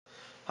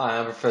Hi,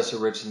 I'm Professor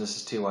Rich and this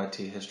is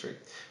TYT History.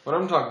 What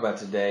I'm going to talk about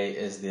today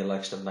is the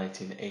election of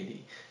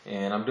 1980.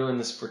 And I'm doing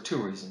this for two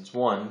reasons.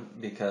 One,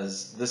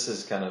 because this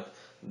is kind of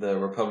the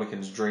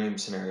Republicans' dream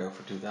scenario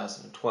for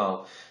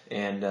 2012.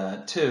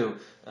 And two,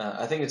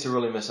 I think it's a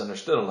really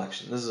misunderstood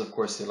election. This is, of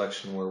course, the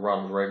election where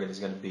Ronald Reagan is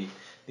going to beat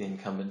the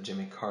incumbent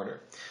Jimmy Carter.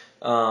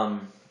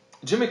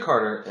 Jimmy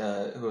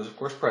Carter, who was, of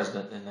course,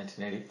 president in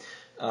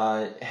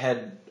 1980,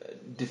 had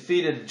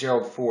defeated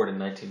Gerald Ford in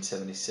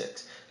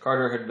 1976.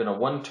 Carter had been a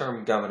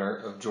one-term governor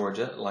of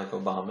Georgia, like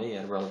Obama. He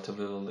had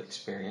relatively little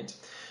experience.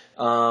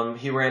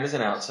 He ran as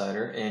an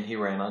outsider, and he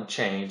ran on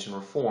change and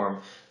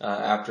reform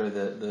after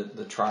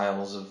the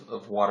trials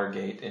of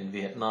Watergate and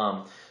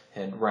Vietnam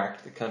had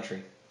racked the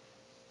country.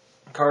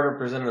 Carter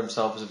presented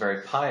himself as a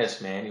very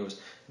pious man. He was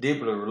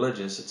deeply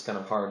religious. It's kind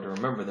of hard to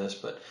remember this,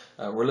 but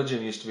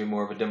religion used to be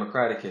more of a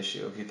democratic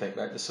issue. If you think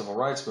back, the Civil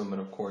Rights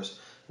Movement, of course,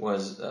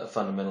 was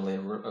fundamentally a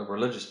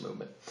religious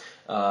movement.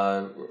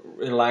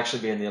 It'll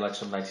actually be in the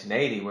election of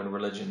 1980 when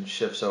religion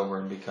shifts over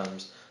and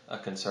becomes a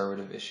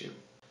conservative issue.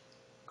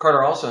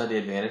 Carter also had the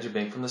advantage of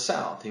being from the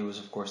South. He was,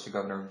 of course, the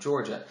governor of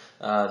Georgia.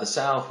 The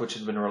South, which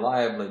had been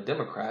reliably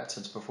Democrat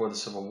since before the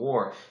Civil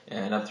War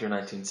and up through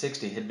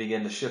 1960, had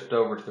begun to shift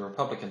over to the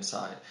Republican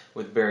side,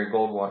 with Barry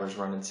Goldwater's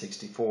run in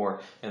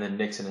 64 and then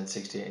Nixon in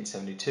 68 and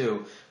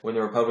 72, when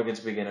the Republicans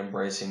began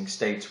embracing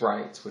states'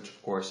 rights, which, of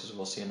course, as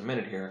we'll see in a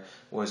minute here,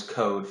 was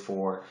code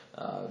for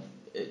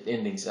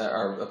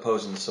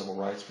opposing the Civil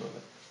Rights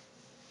Movement.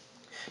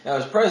 Now,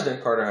 as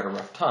president, Carter had a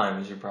rough time,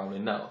 as you probably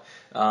know.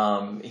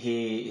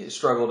 He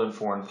struggled in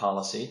foreign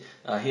policy.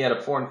 He had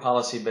a foreign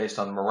policy based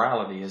on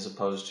morality, as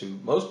opposed to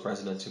most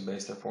presidents who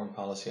base their foreign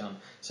policy on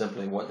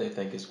simply what they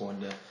think is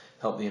going to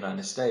help the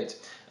United States.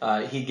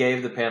 He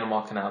gave the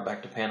Panama Canal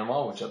back to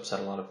Panama, which upset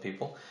a lot of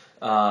people.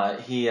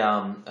 He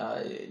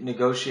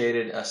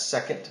negotiated a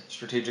second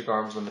strategic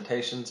arms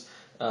limitations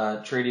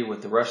treaty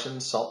with the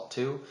Russians, SALT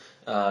II,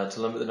 to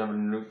limit the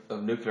number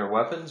of nuclear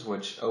weapons,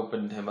 which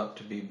opened him up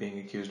to being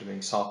accused of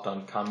being soft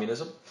on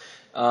communism.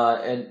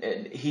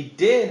 And he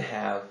did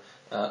have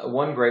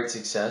one great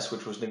success,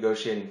 which was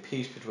negotiating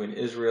peace between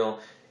Israel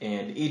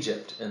and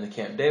Egypt in the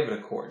Camp David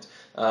Accords.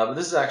 But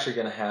this is actually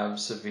going to have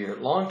severe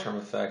long-term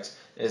effects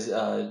as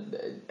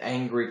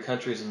angry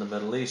countries in the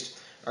Middle East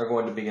are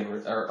going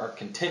to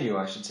continue,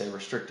 I should say,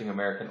 restricting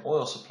American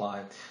oil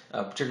supply,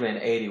 particularly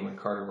in 80 when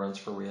Carter runs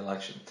for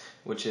re-election,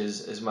 which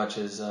is as much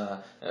as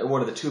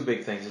one of the two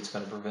big things that's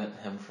going to prevent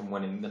him from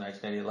winning the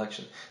 1980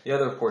 election. The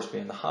other, of course,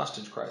 being the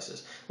hostage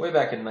crisis. Way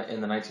back in the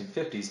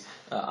 1950s,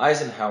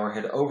 Eisenhower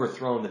had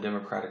overthrown the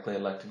democratically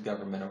elected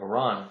government of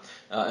Iran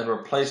and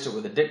replaced it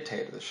with a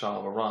dictator, the Shah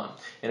of Iran.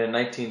 And in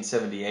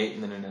 1978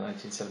 and then in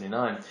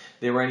 1979,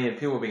 the Iranian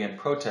people began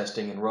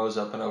protesting and rose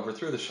up and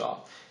overthrew the Shah.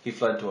 He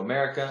fled to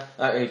America.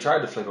 He tried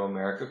to flee to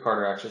America.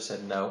 Carter actually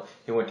said no.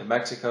 He went to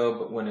Mexico,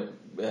 but when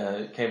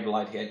it came to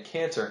light he had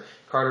cancer,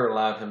 Carter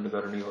allowed him to go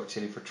to New York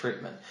City for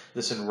treatment.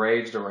 This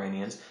enraged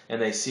Iranians,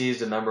 and they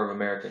seized a number of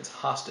Americans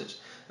hostage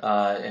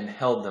and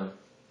held them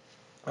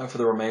for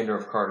the remainder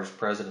of Carter's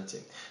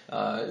presidency,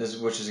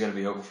 which is going to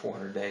be over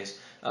 400 days.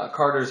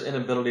 Carter's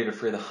inability to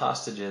free the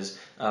hostages,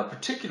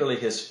 particularly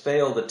his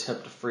failed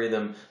attempt to free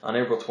them on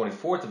April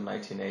 24th of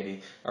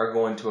 1980, are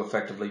going to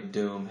effectively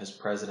doom his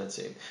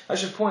presidency. I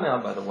should point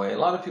out, by the way, a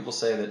lot of people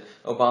say that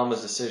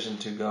Obama's decision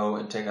to go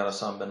and take out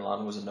Osama bin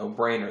Laden was a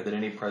no-brainer, that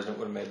any president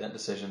would have made that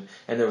decision,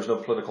 and there was no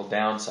political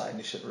downside, and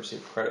he shouldn't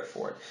receive credit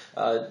for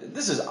it.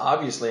 This is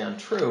obviously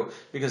untrue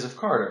because of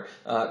Carter.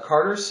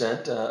 Carter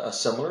sent a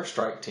similar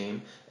strike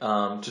team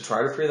to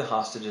try to free the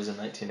hostages in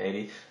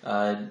 1980.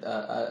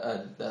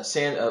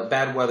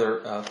 Bad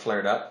weather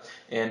flared up,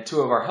 and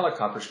two of our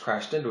helicopters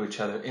crashed into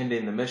each other,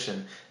 ending the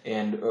mission,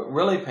 and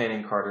really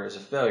painting Carter as a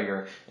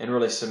failure, and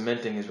really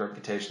cementing his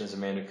reputation as a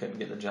man who couldn't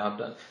get the job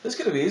done. This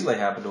could have easily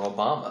happened to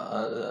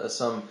Obama.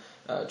 Some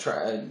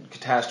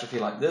catastrophe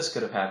like this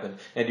could have happened.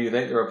 And do you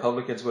think the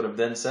Republicans would have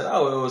then said,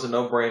 oh, it was a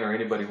no-brainer,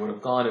 anybody would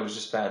have gone, it was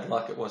just bad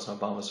luck, it wasn't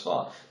Obama's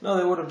fault? No,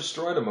 they would have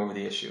destroyed him over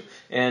the issue.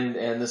 And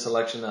this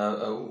election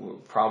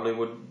probably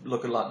would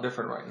look a lot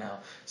different right now.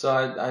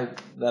 So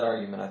that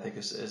argument, I think,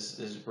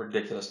 is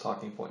ridiculous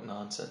talking point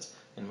nonsense,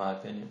 in my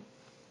opinion.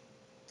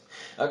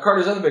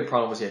 Carter's other big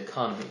problem was the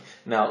economy.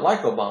 Now,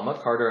 like Obama,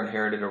 Carter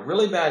inherited a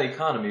really bad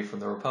economy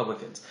from the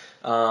Republicans.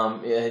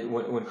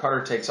 When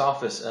Carter takes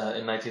office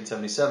in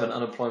 1977,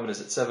 unemployment is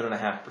at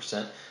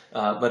 7.5%,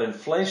 but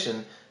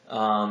inflation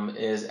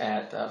is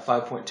at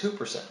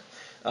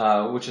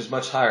 5.2%, which is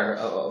much higher.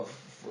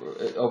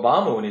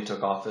 Obama, when he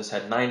took office,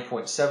 had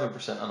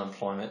 9.7%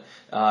 unemployment,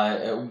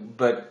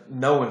 but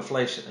no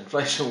inflation.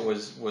 Inflation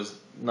was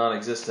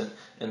non-existent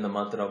in the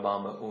month that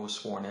Obama was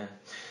sworn in.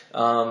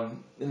 Now,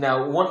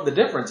 the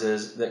difference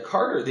is that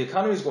the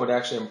economy is going to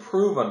actually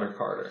improve under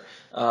Carter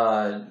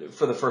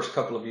for the first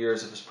couple of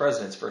years of his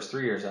presidency, first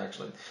 3 years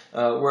actually.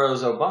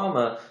 Whereas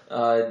Obama,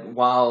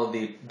 while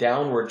the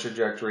downward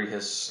trajectory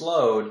has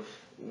slowed,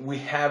 we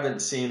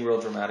haven't seen real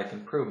dramatic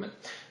improvement.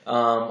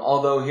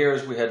 Although here,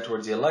 as we head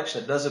towards the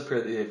election, it does appear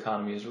that the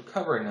economy is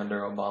recovering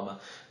under Obama,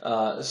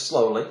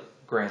 slowly,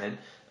 granted,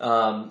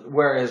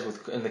 Whereas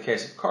in the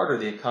case of Carter,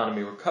 the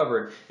economy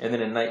recovered, and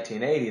then in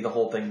 1980, the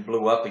whole thing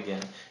blew up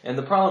again. And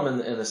the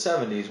problem in the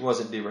 70s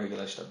wasn't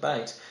deregulation of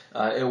banks.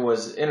 It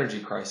was energy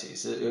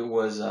crises. It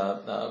was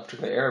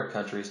particularly Arab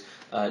countries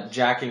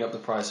jacking up the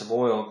price of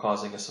oil,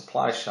 causing a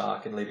supply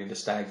shock and leading to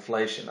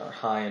stagflation or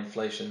high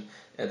inflation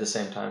at the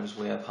same time as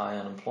we have high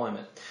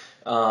unemployment.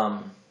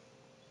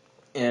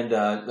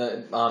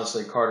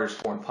 Honestly, Carter's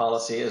foreign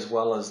policy, as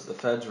well as the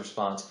Fed's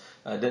response,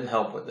 didn't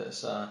help with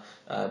this.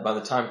 By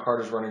the time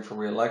Carter's running for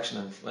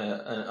re-election,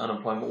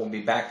 unemployment will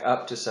be back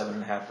up to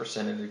 7.5%,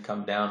 and it had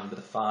come down into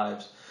the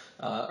 5s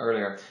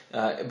earlier.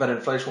 But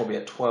inflation will be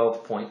at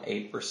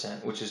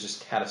 12.8%, which is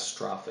just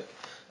catastrophic.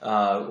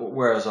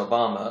 Whereas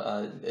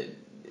Obama,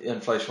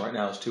 inflation right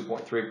now is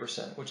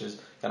 2.3%, which is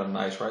kind of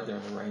nice, right there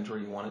in the range where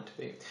you want it to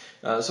be.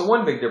 So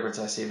one big difference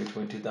I see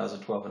between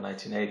 2012 and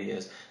 1980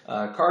 is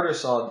Carter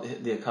saw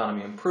the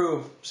economy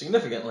improve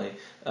significantly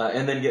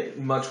and then get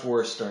much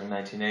worse during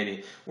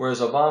 1980,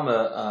 whereas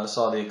Obama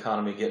saw the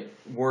economy get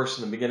worse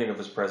in the beginning of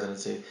his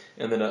presidency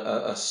and then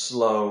a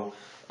slow,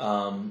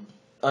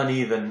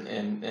 uneven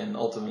and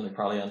ultimately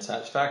probably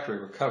unsatisfactory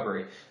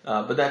recovery,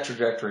 but that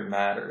trajectory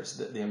matters.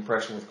 The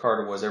impression with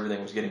Carter was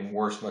everything was getting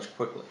worse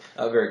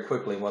very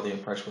quickly, while the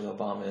impression with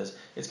Obama is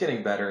it's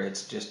getting better,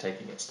 it's just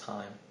taking its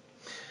time.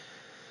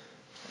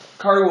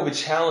 Carter will be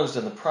challenged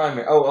in the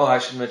primary. I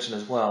should mention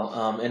as well,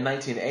 in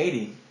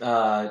 1980,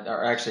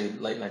 or actually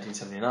late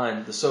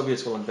 1979, the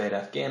Soviets will invade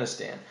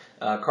Afghanistan.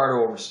 Carter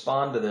will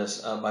respond to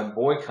this by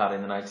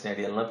boycotting the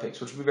 1980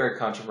 Olympics, which will be very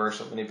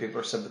controversial. Many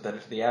people are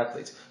sympathetic to the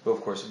athletes, who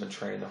of course have been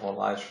trained their whole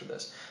lives for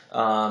this.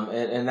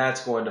 And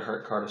that's going to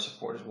hurt Carter's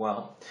support as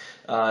well.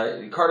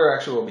 Carter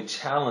actually will be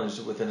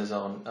challenged within his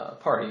own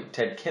party.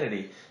 Ted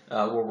Kennedy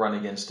will run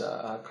against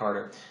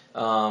Carter.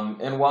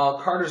 And while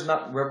Carter's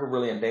not ever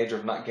really in danger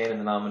of not gaining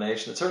the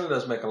nomination, it certainly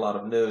does make a lot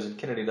of news, and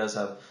Kennedy does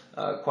have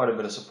quite a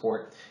bit of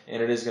support,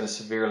 and it is going to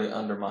severely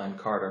undermine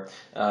Carter.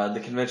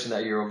 The convention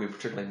that year will be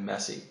particularly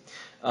messy.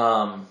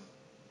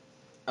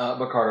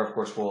 But Carter, of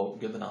course, will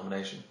get the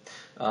nomination.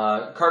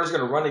 Carter's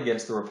going to run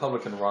against the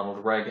Republican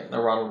Ronald Reagan.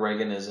 Now, Ronald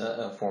Reagan is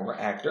a former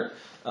actor.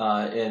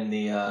 In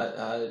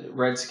the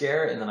Red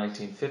Scare in the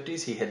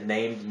 1950s, he had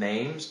named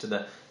names to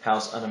the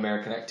House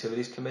Un-American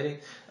Activities Committee,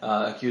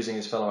 accusing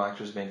his fellow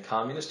actors of being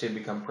communist. He had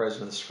become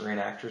president of the Screen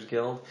Actors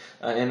Guild.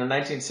 And in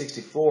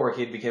 1964,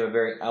 he became a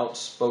very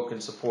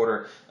outspoken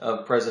supporter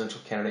of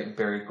presidential candidate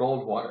Barry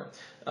Goldwater,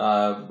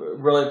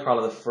 really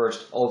probably the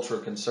first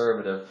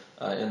ultra-conservative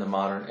in the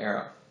modern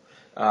era.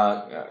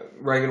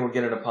 Reagan would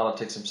get into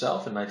politics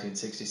himself in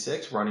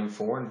 1966, running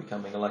for and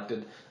becoming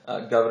elected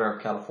governor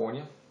of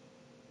California.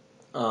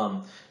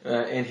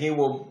 And he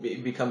will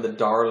become the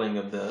darling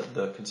of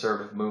the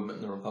conservative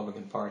movement in the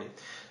Republican Party.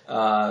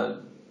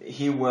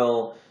 He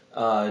will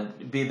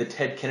be the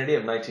Ted Kennedy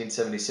of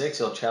 1976.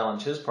 He'll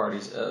challenge his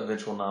party's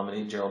eventual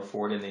nominee, Gerald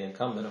Ford, and the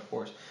incumbent, of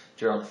course,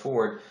 Gerald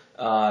Ford,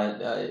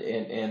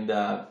 and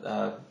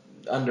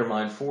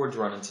undermine Ford's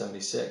run in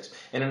 76.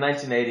 And in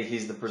 1980,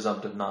 he's the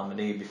presumptive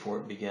nominee before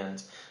it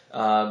begins.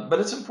 But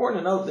it's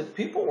important to note that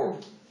people were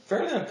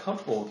fairly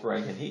uncomfortable with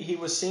Reagan. He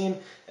was seen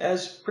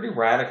as pretty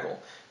radical.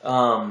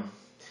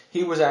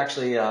 He was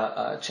actually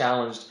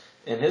challenged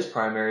in his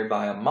primary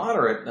by a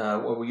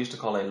moderate, what we used to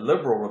call a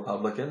liberal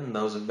Republican.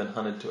 Those have been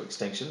hunted to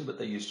extinction, but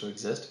they used to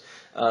exist,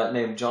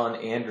 named John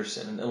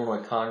Anderson, an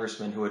Illinois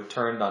congressman who had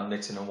turned on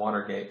Nixon in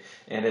Watergate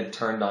and had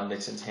turned on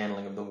Nixon's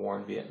handling of the war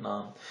in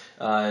Vietnam.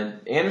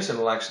 Anderson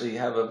will actually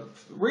have a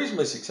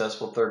reasonably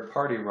successful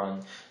third-party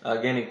run,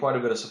 gaining quite a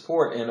bit of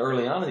support, and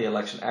early on in the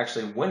election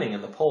actually winning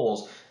in the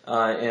polls.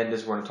 And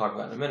as we're going to talk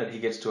about in a minute, he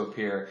gets to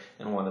appear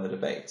in one of the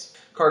debates.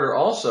 Carter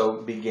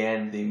also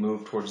began the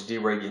move towards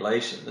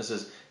deregulation. This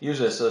is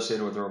usually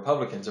associated with the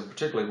Republicans, and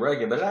particularly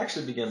Reagan, but it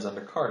actually begins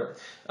under Carter.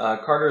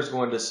 Carter is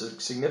going to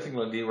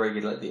significantly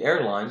deregulate the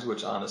airlines,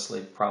 which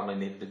honestly probably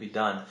needed to be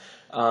done.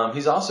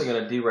 He's also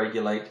going to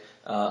deregulate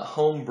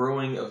home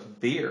brewing of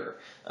beer.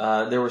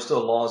 There were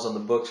still laws on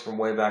the books from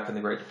way back in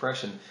the Great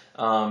Depression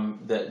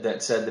that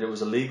said that it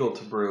was illegal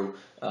to brew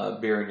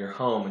beer in your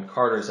home, and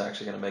Carter is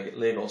actually going to make it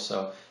legal.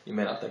 So you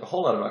may not think a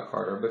whole lot about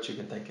Carter, but you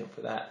can thank him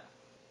for that.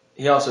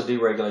 He also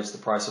deregulates the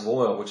price of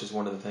oil, which is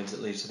one of the things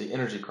that leads to the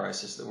energy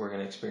crisis that we're going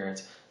to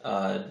experience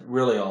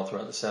really all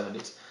throughout the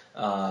 70s,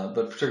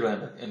 but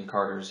particularly in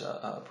Carter's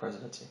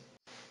presidency.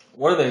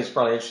 One of the things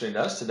probably interesting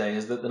to us today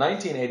is that the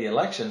 1980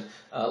 election,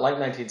 like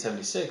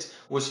 1976,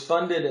 was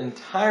funded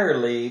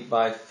entirely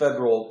by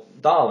federal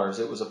dollars.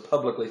 It was a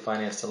publicly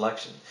financed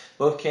election.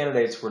 Both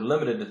candidates were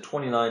limited to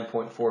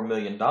 $29.4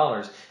 million,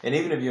 and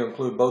even if you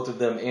include both of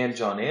them and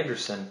John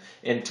Anderson,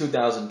 in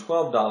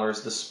 2012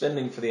 dollars, the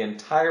spending for the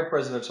entire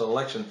presidential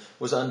election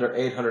was under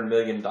 $800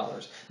 million.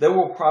 There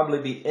will probably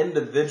be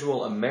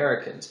individual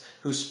Americans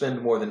who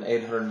spend more than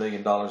 $800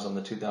 million on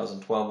the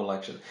 2012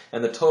 election,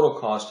 and the total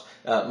cost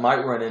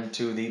might run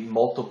into the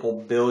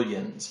multiple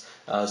billions.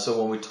 So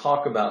when we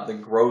talk about the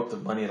growth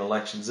of money in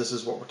elections, this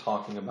is what we're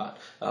talking about.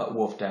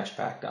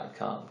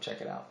 Wolf-pack.com.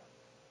 Check it out.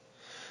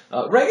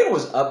 Reagan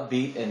was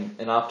upbeat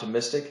and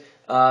optimistic,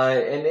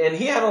 And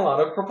he had a lot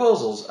of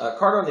proposals.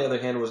 Carter, on the other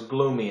hand, was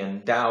gloomy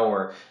and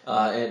dour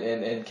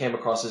and came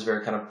across as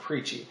very kind of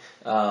preachy,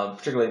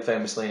 particularly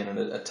famously in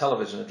a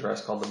television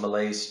address called the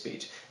Malaise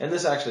Speech. And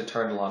this actually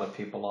turned a lot of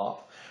people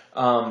off.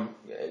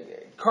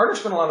 Carter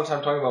spent a lot of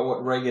time talking about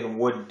what Reagan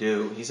would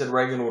do. He said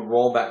Reagan would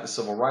roll back the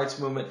civil rights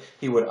movement.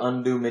 He would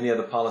undo many of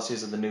the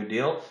policies of the New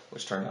Deal,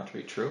 which turned out to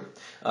be true.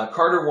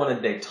 Carter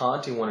wanted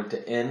détente. He wanted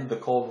to end the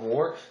Cold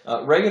War.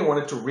 Reagan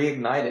wanted to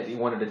reignite it. He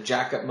wanted to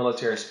jack up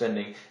military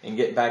spending and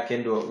get back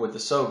into it with the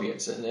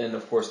Soviets. And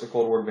of course, the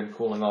Cold War had been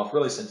cooling off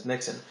really since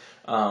Nixon.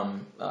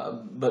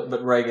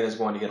 But Reagan is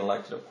going to get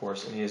elected, of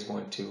course, and he is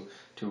going to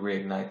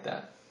reignite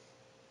that.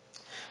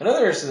 Another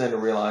interesting thing to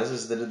realize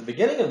is that at the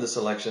beginning of this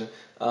election,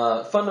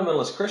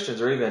 fundamentalist Christians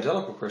or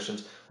evangelical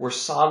Christians were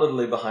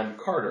solidly behind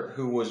Carter,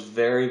 who was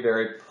very,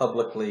 very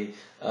publicly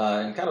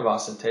and kind of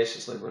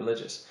ostentatiously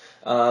religious.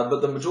 But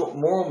the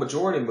moral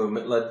majority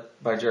movement, led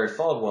by Jerry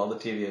Falwell, the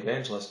TV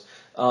evangelist,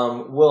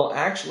 will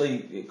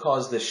actually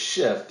cause this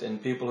shift in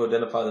people who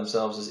identify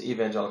themselves as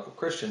evangelical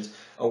Christians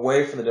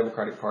away from the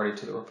Democratic Party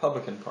to the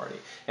Republican Party.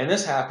 And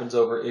this happens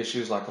over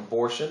issues like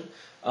abortion,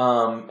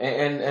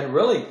 and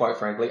really, quite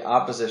frankly,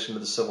 opposition to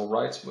the civil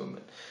rights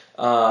movement.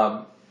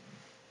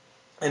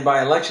 And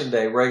by election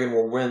day, Reagan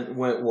will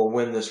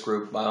win this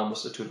group by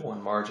almost a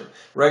 2-to-1 margin.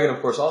 Reagan,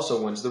 of course,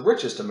 also wins the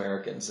richest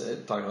Americans,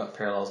 talking about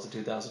parallels to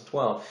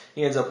 2012.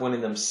 He ends up winning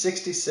them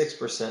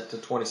 66% to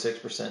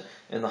 26%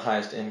 in the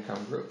highest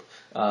income group.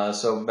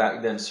 So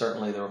back then,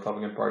 certainly the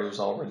Republican Party was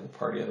already the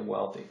party of the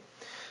wealthy.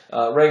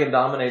 Reagan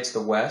dominates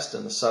the West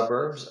and the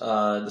suburbs.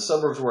 The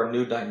suburbs were a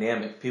new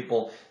dynamic.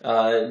 People,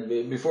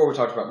 before we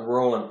talked about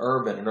rural and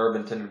urban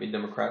tended to be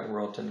Democrat and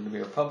rural tended to be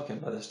Republican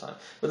by this time.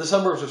 But the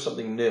suburbs are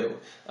something new,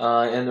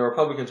 and the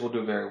Republicans will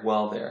do very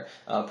well there.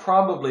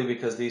 Probably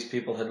because these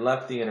people had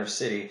left the inner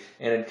city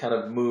and had kind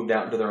of moved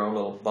out into their own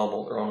little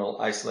bubble, their own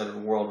little isolated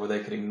world where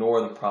they could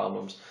ignore the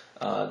problems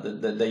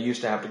that they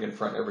used to have to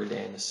confront every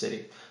day in the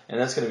city. And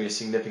that's going to be a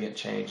significant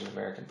change in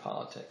American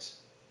politics.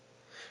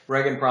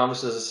 Reagan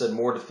promised, as I said,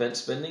 more defense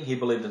spending. He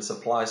believed in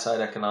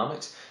supply-side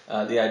economics.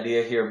 The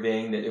idea here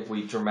being that if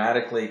we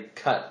dramatically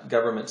cut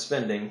government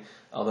spending,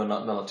 although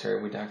not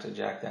military, we'd actually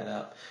jack that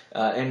up,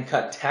 and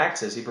cut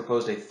taxes. He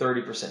proposed a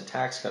 30%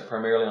 tax cut,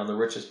 primarily on the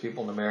richest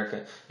people in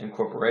America and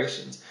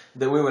corporations,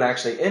 that we would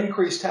actually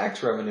increase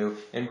tax revenue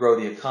and grow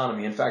the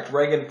economy. In fact,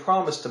 Reagan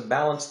promised to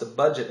balance the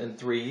budget in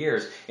 3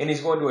 years, and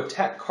he's going to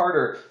attack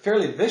Carter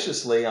fairly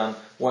viciously on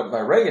what, by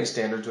Reagan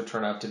standards, would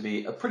turn out to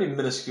be a pretty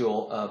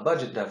minuscule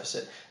budget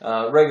deficit.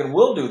 Reagan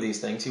will do these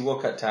things. He will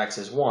cut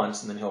taxes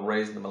once, and then he'll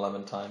raise them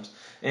 11 times.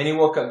 And he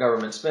will cut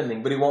government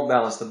spending, but he won't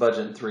balance the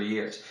budget in 3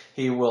 years.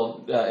 He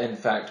will, in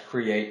fact,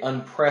 create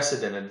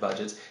unprecedented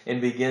budgets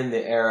and begin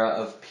the era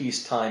of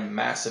peacetime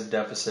massive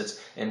deficits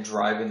and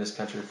driving this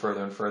country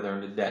further and further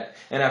into debt.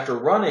 And after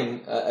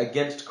running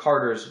against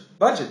Carter's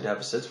budget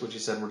deficits, which he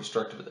said were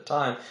destructive at the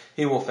time,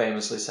 he will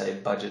famously say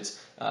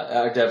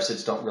our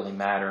deficits don't really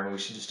matter and we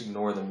should just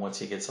ignore them once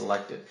he gets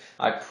elected.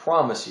 I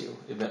promise you,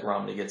 if Mitt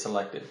Romney gets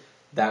elected,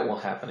 that will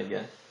happen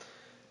again.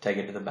 Take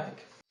it to the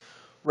bank.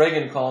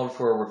 Reagan called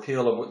for a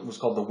repeal of what was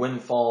called the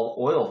windfall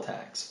oil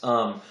tax.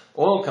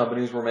 Oil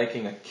companies were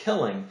making a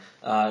killing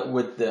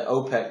with the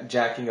OPEC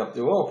jacking up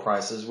the oil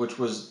prices, which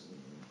was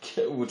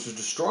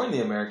destroying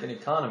the American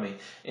economy.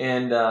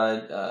 And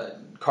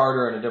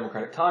Carter and a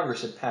Democratic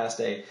Congress had passed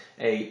a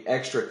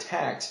extra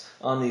tax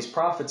on these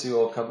profits the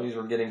oil companies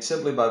were getting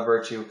simply by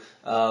virtue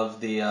of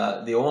the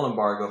oil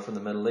embargo from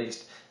the Middle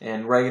East.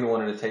 And Reagan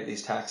wanted to take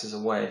these taxes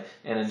away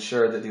and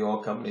ensure that the oil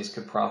companies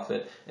could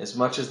profit as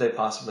much as they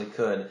possibly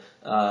could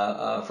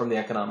from the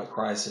economic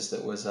crisis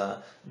that was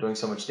doing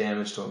so much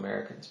damage to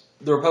Americans.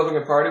 The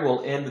Republican Party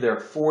will end their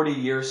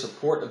 40-year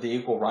support of the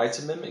Equal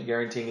Rights Amendment,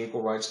 guaranteeing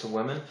equal rights to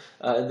women.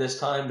 At this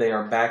time, they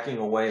are backing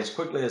away as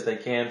quickly as they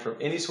can from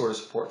any sort of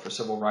support for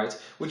civil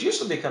rights, which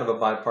used to be kind of a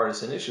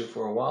bipartisan issue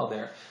for a while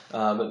there,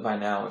 but by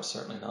now it's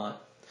certainly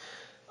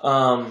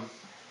not.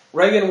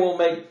 Reagan will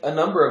make a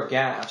number of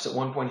gaffes. At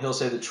one point, he'll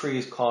say that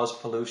trees cause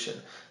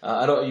pollution.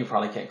 You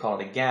probably can't call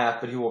it a gaffe,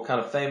 but he will kind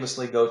of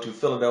famously go to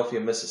Philadelphia,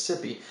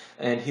 Mississippi,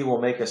 and he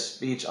will make a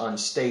speech on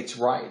states'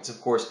 rights.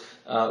 Of course,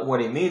 what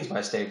he means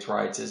by states'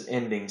 rights is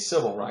ending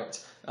civil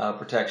rights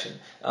protection.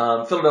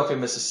 Philadelphia,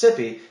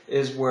 Mississippi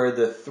is where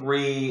the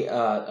 3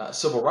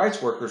 civil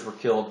rights workers were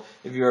killed.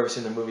 If you've ever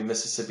seen the movie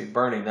Mississippi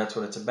Burning, that's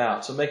what it's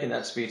about. So making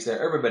that speech there,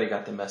 everybody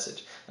got the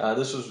message.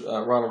 This was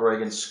Ronald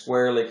Reagan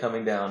squarely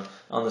coming down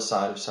on the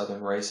side of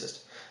Southern racist.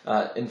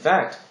 In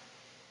fact,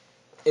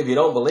 if you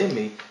don't believe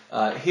me,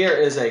 here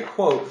is a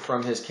quote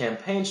from his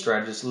campaign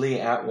strategist,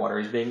 Lee Atwater.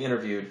 He's being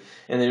interviewed,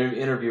 and the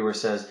interviewer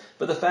says,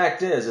 "But the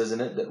fact is,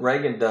 isn't it, that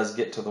Reagan does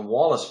get to the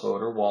Wallace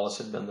voter." Wallace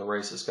had been the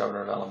racist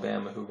governor of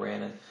Alabama who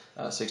ran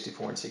in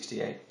 64 and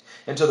 68.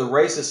 "And to the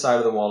racist side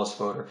of the Wallace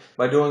voter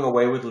by doing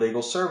away with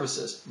legal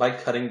services, by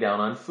cutting down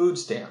on food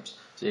stamps."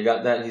 So you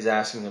got that, he's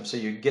asking them. So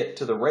you get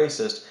to the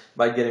racist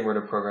by getting rid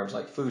of programs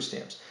like food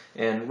stamps.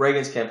 And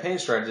Reagan's campaign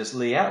strategist,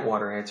 Lee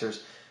Atwater,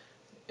 answers,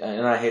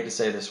 and I hate to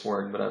say this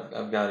word, but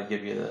I've got to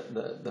give you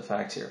the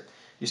facts here.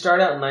 You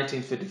start out in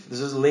 1950. This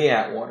is Lee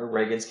Atwater,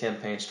 Reagan's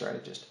campaign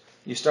strategist.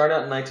 You start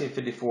out in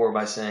 1954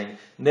 by saying,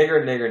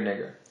 nigger, nigger,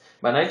 nigger.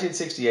 By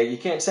 1968, you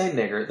can't say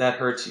nigger. That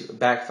hurts you. It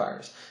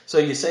backfires. So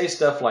you say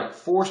stuff like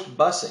forced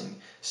busing,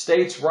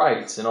 states'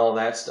 rights, and all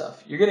that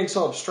stuff. You're getting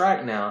so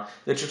abstract now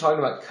that you're talking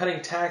about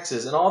cutting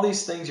taxes, and all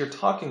these things you're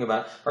talking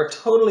about are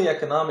totally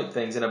economic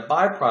things, and a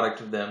byproduct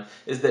of them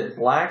is that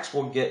blacks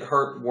will get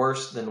hurt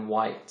worse than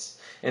whites.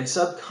 And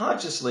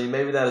subconsciously,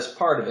 maybe that is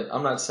part of it.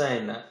 I'm not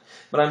saying that.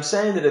 But I'm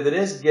saying that if it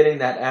is getting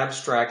that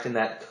abstract and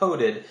that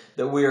coded,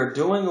 that we are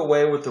doing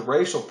away with the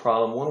racial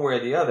problem one way or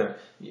the other.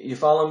 You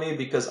follow me?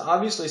 Because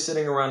obviously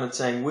sitting around and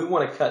saying, we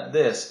want to cut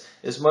this,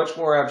 is much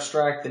more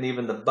abstract than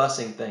even the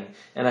busing thing,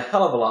 and a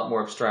hell of a lot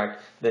more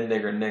abstract than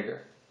nigger nigger.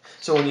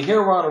 So when you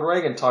hear Ronald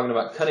Reagan talking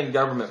about cutting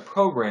government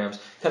programs,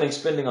 cutting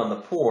spending on the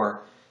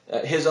poor,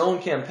 his own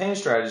campaign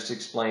strategist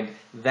explained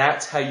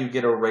that's how you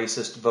get a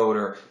racist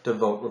voter to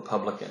vote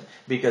Republican,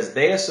 because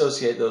they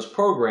associate those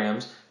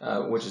programs,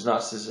 which is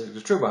not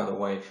statistically true, by the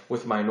way,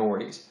 with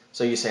minorities.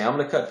 So you say, I'm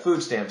going to cut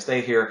food stamps.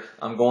 They hear,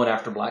 I'm going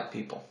after black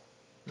people.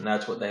 And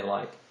that's what they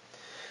like.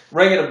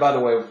 Reagan, by the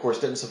way, of course,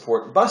 didn't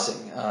support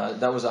busing.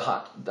 That was a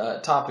hot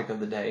topic of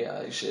the day.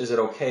 Is it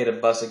okay to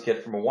bus a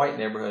kid from a white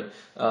neighborhood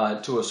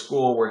to a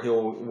school where he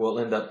will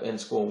end up in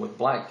school with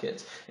black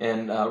kids?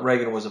 And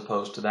Reagan was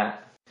opposed to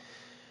that.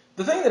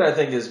 The thing that I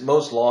think is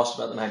most lost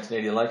about the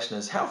 1980 election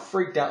is how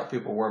freaked out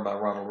people were by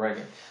Ronald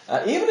Reagan.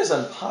 Even as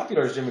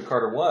unpopular as Jimmy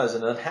Carter was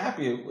and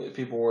unhappy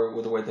people were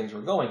with the way things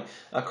were going,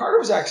 Carter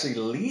was actually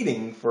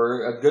leading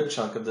for a good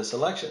chunk of this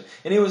election.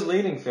 And he was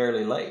leading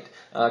fairly late.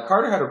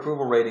 Carter had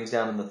approval ratings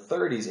down in the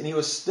 30s, and he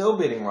was still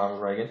beating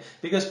Ronald Reagan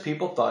because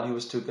people thought he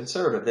was too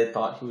conservative. They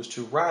thought he was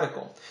too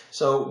radical.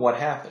 So what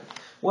happened?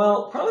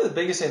 Well, probably the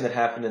biggest thing that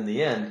happened in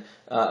the end,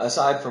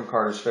 aside from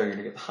Carter's failure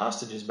to get the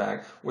hostages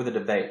back, were the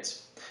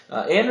debates.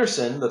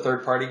 Anderson, the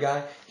third-party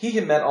guy, he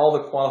had met all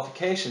the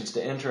qualifications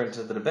to enter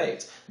into the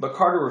debates, but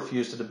Carter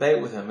refused to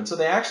debate with him. And so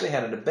they actually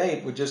had a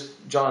debate with just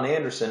John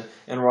Anderson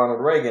and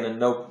Ronald Reagan and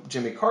no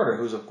Jimmy Carter,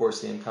 who's, of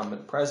course, the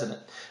incumbent president.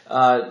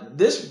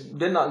 This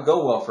did not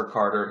go well for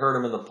Carter. It hurt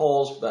him in the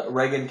polls, but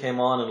Reagan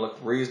came on and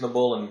looked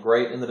reasonable and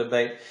great in the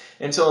debate.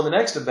 And so in the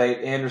next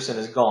debate, Anderson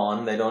is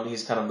gone.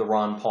 He's kind of the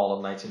Ron Paul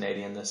of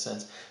 1980 in this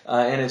sense.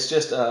 And it's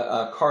just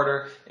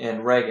Carter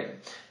and Reagan.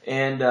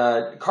 And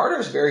Carter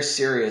is very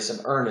serious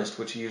and earnest,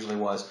 which he usually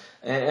was.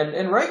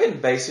 And Reagan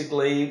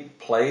basically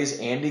plays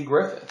Andy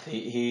Griffith.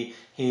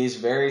 He's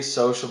very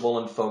sociable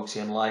and folksy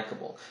and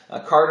likable.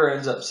 Carter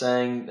ends up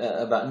saying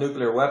about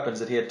nuclear weapons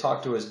that he had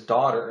talked to his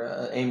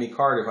daughter, Amy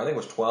Carter, who I think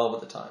was 12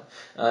 at the time,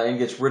 and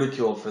gets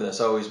ridiculed for this.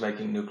 Oh, he's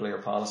making nuclear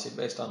policy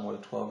based on what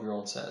a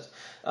 12-year-old says.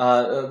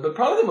 But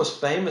probably the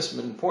most famous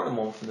and important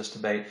moment from this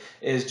debate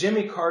is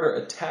Jimmy Carter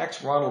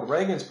attacks Ronald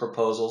Reagan's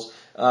proposals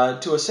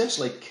to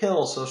essentially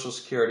kill Social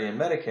Security and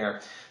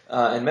Medicare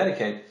and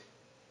Medicaid.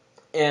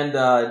 And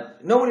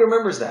nobody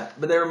remembers that,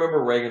 but they remember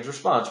Reagan's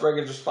response.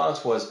 Reagan's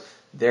response was,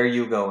 there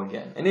you go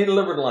again. And he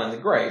delivered the line, the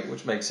great,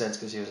 which makes sense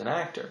because he was an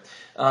actor.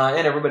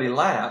 And everybody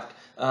laughed.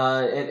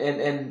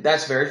 And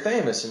that's very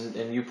famous,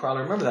 and you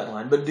probably remember that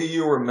line. But do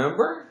you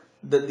remember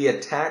that the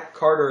attack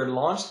Carter had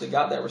launched that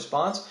got that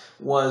response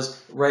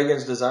was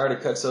Reagan's desire to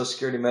cut Social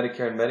Security,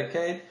 Medicare, and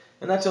Medicaid?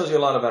 And that tells you a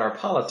lot about our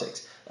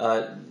politics.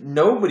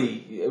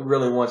 Nobody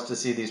really wants to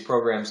see these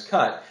programs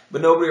cut,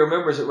 but nobody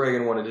remembers that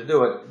Reagan wanted to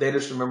do it. They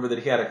just remember that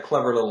he had a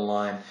clever little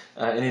line,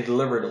 and he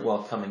delivered it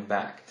while coming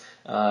back.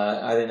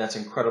 I think that's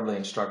incredibly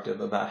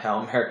instructive about how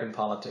American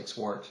politics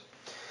works.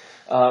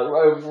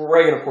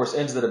 Reagan, of course,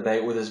 ends the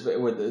debate with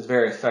his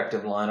very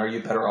effective line, are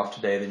you better off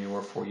today than you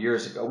were 4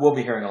 years ago? We'll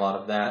be hearing a lot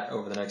of that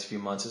over the next few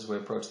months as we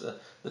approach the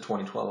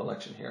 2012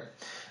 election here.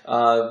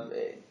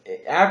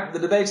 The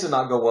debates did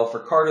not go well for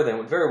Carter. They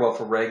went very well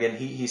for Reagan.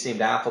 He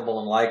seemed affable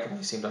and likable.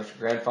 He seemed like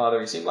your grandfather.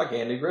 He seemed like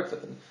Andy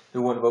Griffith. And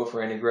who wouldn't vote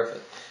for Andy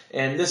Griffith?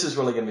 And this is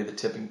really going to be the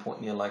tipping point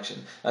in the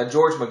election.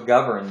 George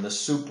McGovern, the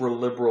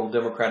super-liberal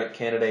Democratic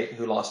candidate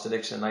who lost to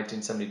Nixon in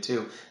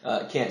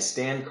 1972, can't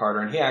stand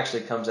Carter, and he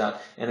actually comes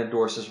out and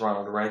endorses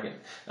Ronald Reagan.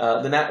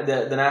 The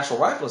National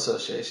Rifle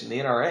Association, the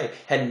NRA,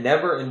 had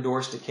never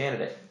endorsed a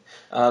candidate.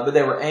 But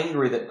they were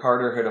angry that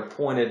Carter had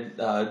appointed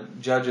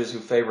judges who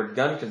favored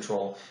gun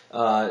control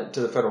to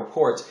the federal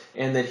courts,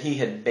 and that he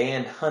had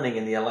banned hunting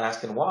in the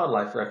Alaskan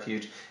Wildlife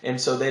Refuge. And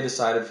so they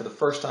decided for the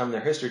first time in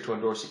their history to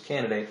endorse a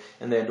candidate,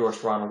 and they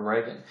endorsed Ronald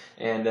Reagan.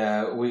 And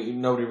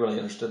nobody really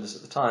understood this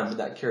at the time, but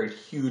that carried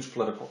huge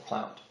political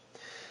clout.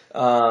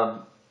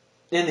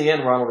 In the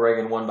end, Ronald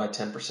Reagan won by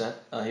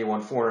 10%. He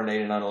won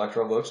 489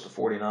 electoral votes to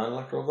 49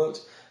 electoral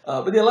votes.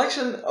 But the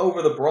election,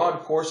 over the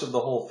broad course of the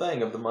whole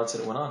thing, of the months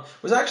that it went on,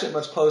 was actually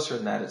much closer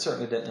than that. It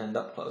certainly didn't end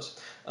up close.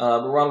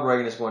 But Ronald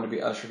Reagan is going to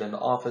be ushered into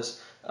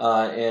office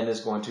and is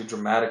going to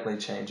dramatically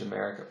change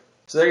America.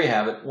 So there you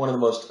have it, one of the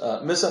most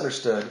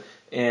misunderstood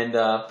and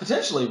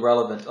potentially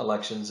relevant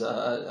elections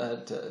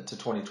to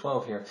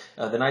 2012 here,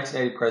 the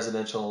 1980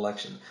 presidential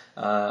election.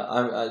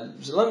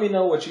 So let me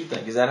know what you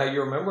think. Is that how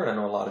you remember it? I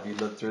know a lot of you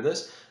lived through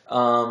this.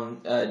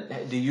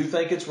 Do you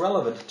think it's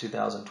relevant to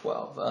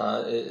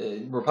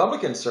 2012?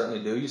 Republicans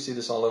certainly do. You see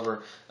this all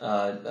over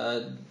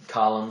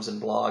columns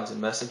and blogs and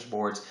message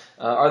boards.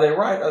 Are they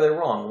right? Are they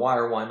wrong? Why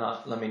or why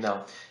not? Let me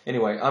know.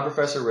 Anyway, I'm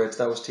Professor Rich.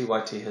 That was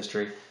TYT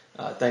History.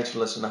 Thanks for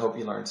listening. I hope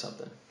you learned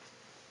something.